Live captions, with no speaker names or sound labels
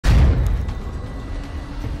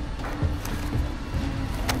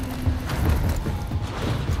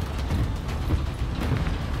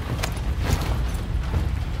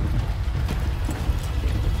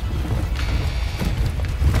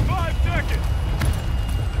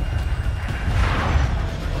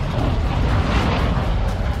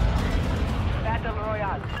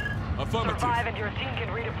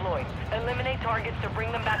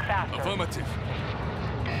Affirmative.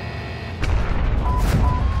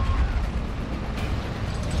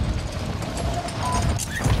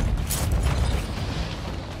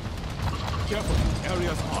 Careful,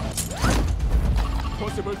 area's hot.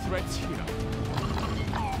 Possible threats here.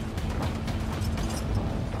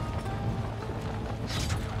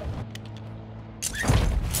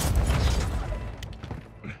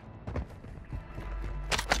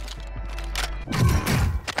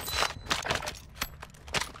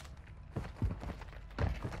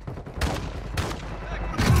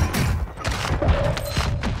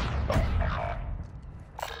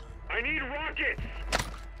 I need rockets!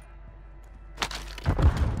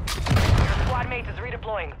 Your squad mate is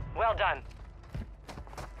redeploying. Well done.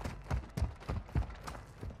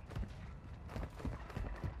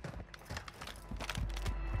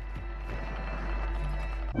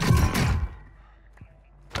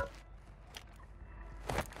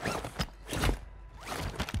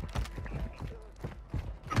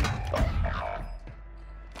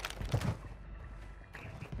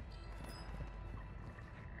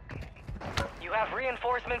 You have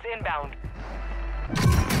reinforcements inbound.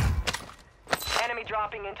 Enemy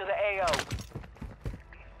dropping into the AO.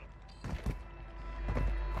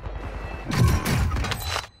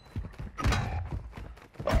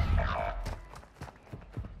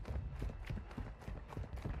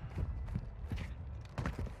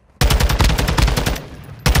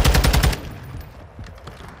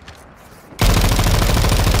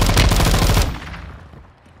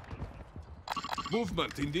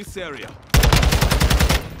 Movement in this area.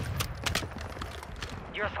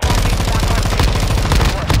 Your squad mate back on station.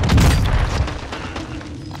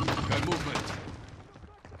 Got movement.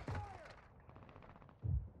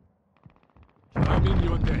 I'm in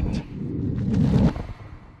your debt.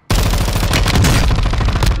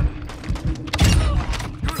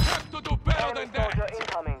 You have to do better Enemy than soldier that.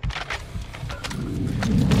 incoming.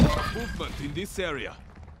 Movement in this area.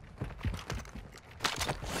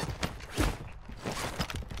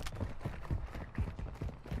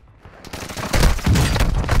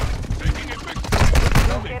 Taking a big step.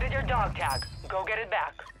 Moving. Located your dog tag. Go get it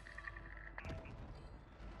back.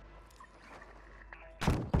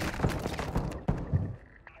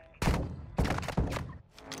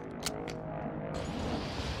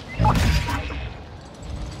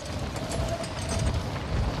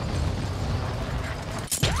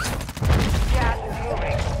 Gas is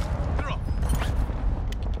moving. Drop.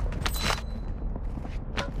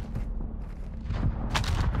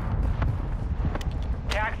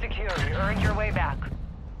 Tag secure. You earned your way back.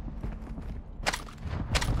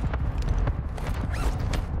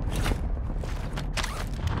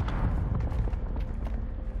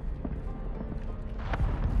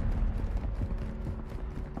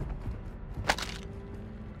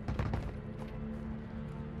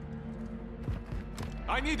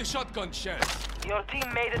 I need a shotgun shell. Your team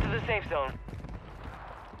made it to the safe zone.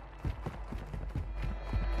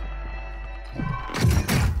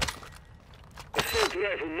 Assault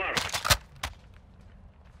rifle marked.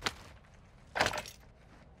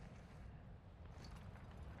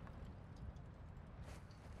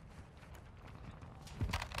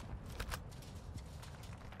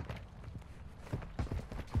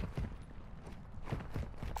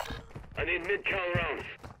 I need mid-cal rounds.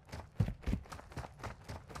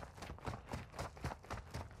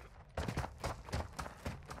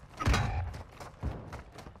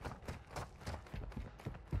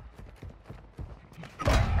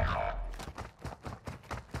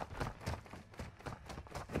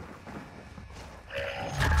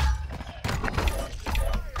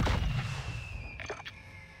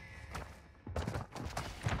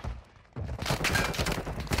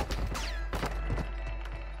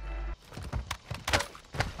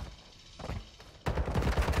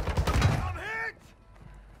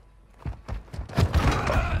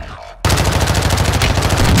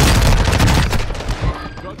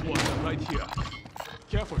 Got one right here.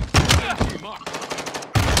 Careful. Empty mark.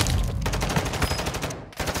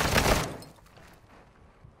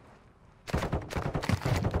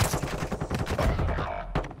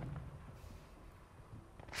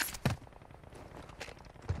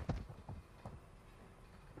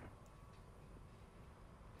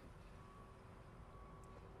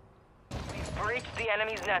 Breach the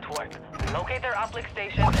enemy's network. Locate their uplink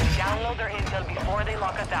stations and download their intel before they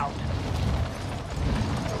lock us out.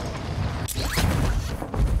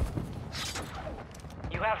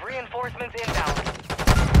 You have reinforcements inbound.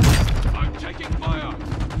 I'm taking fire.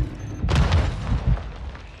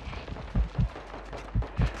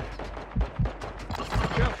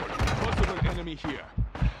 Careful. Possible enemy here.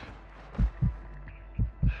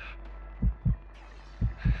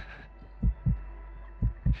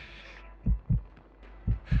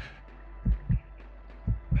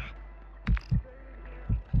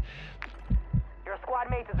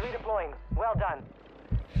 redeploying. Well done.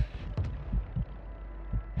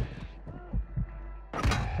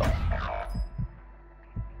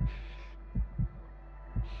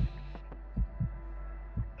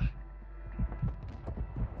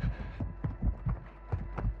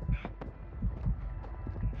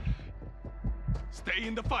 Stay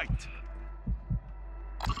in the fight.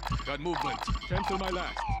 Got movement. Cancel my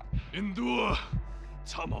last. Endure.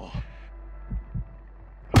 참어.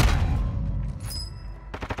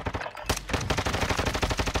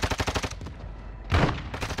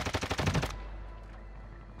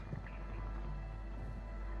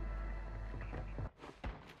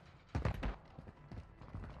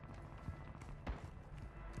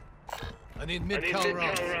 I need I need mid-cal mid-cal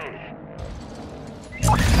rounds. rounds.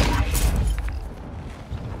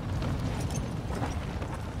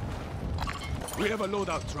 We have a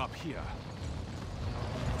loadout drop here.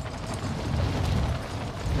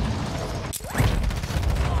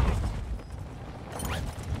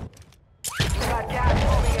 You got gas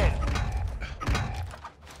moving in.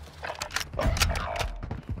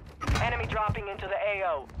 Enemy dropping into the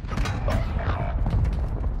AO.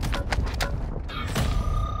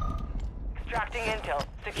 Extracting intel.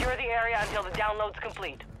 Secure the area until the download's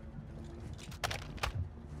complete.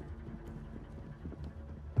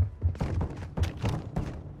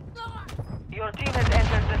 Your team has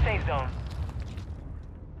entered the safe zone.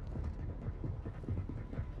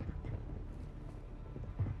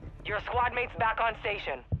 Your squad mate's back on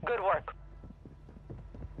station. Good work.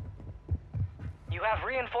 You have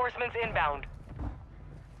reinforcements inbound.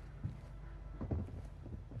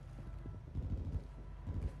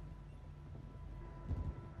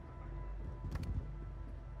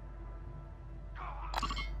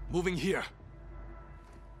 Moving here.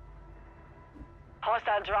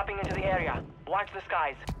 Hostiles dropping into the area. Watch the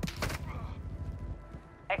skies.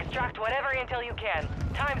 Extract whatever intel you can.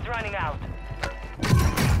 Time's running out.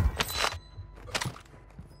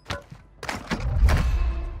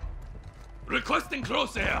 Requesting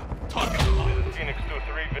crosshair. Target. Phoenix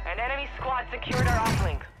 2-3. An enemy squad secured our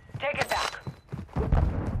uplink. Take it back.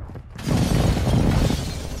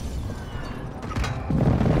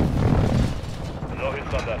 No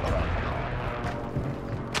hits on that round.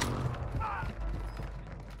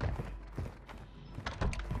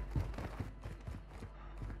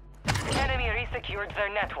 Enemy resecured their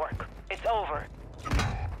network. It's over.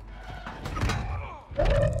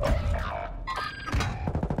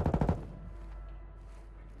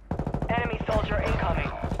 Enemy soldier incoming.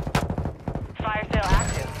 Fire sale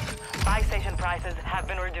active. Buy station prices have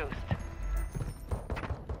been reduced.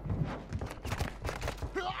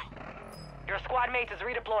 Your squad mate is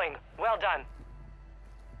redeploying. Well done.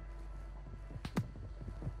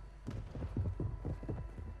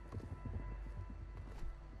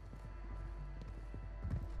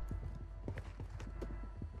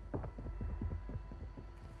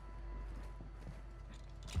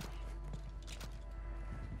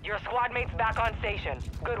 Your squad mate's back on station.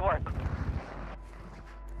 Good work.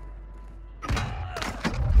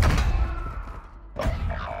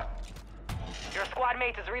 Your squad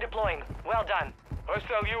mate is redeploying. Well done.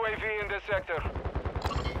 Hostile UAV in this sector.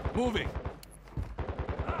 Moving.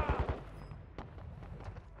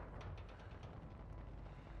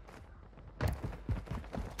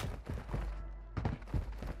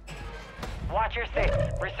 Watch your six.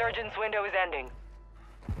 Resurgence window is ending.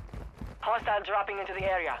 Hostiles dropping into the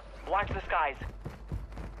area. Watch the skies.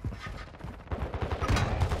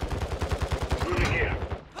 Moving here.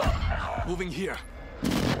 Moving here.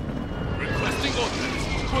 Requesting ordnance.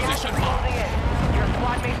 Gas Position is hot. closing in. Your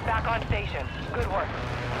squad mate's back on station. Good work.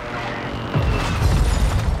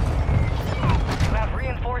 You have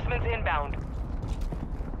reinforcements inbound.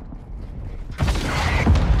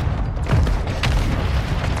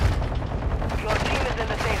 Your team is in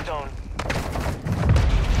the safe zone.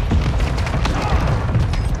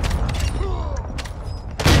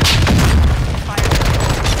 Fire control.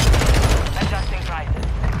 Adjusting prices.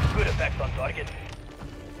 Good effects on target.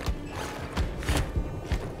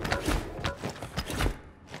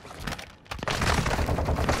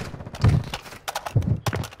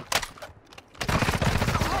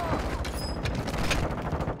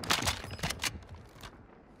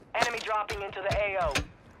 Enemy dropping into the AO.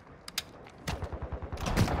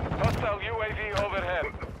 Hostile UAV overhead.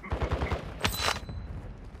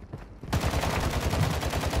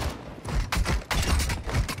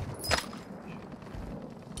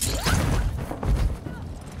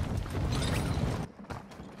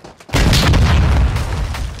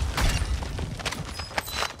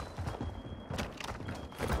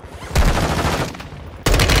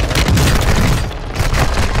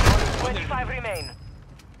 Only 25 remain.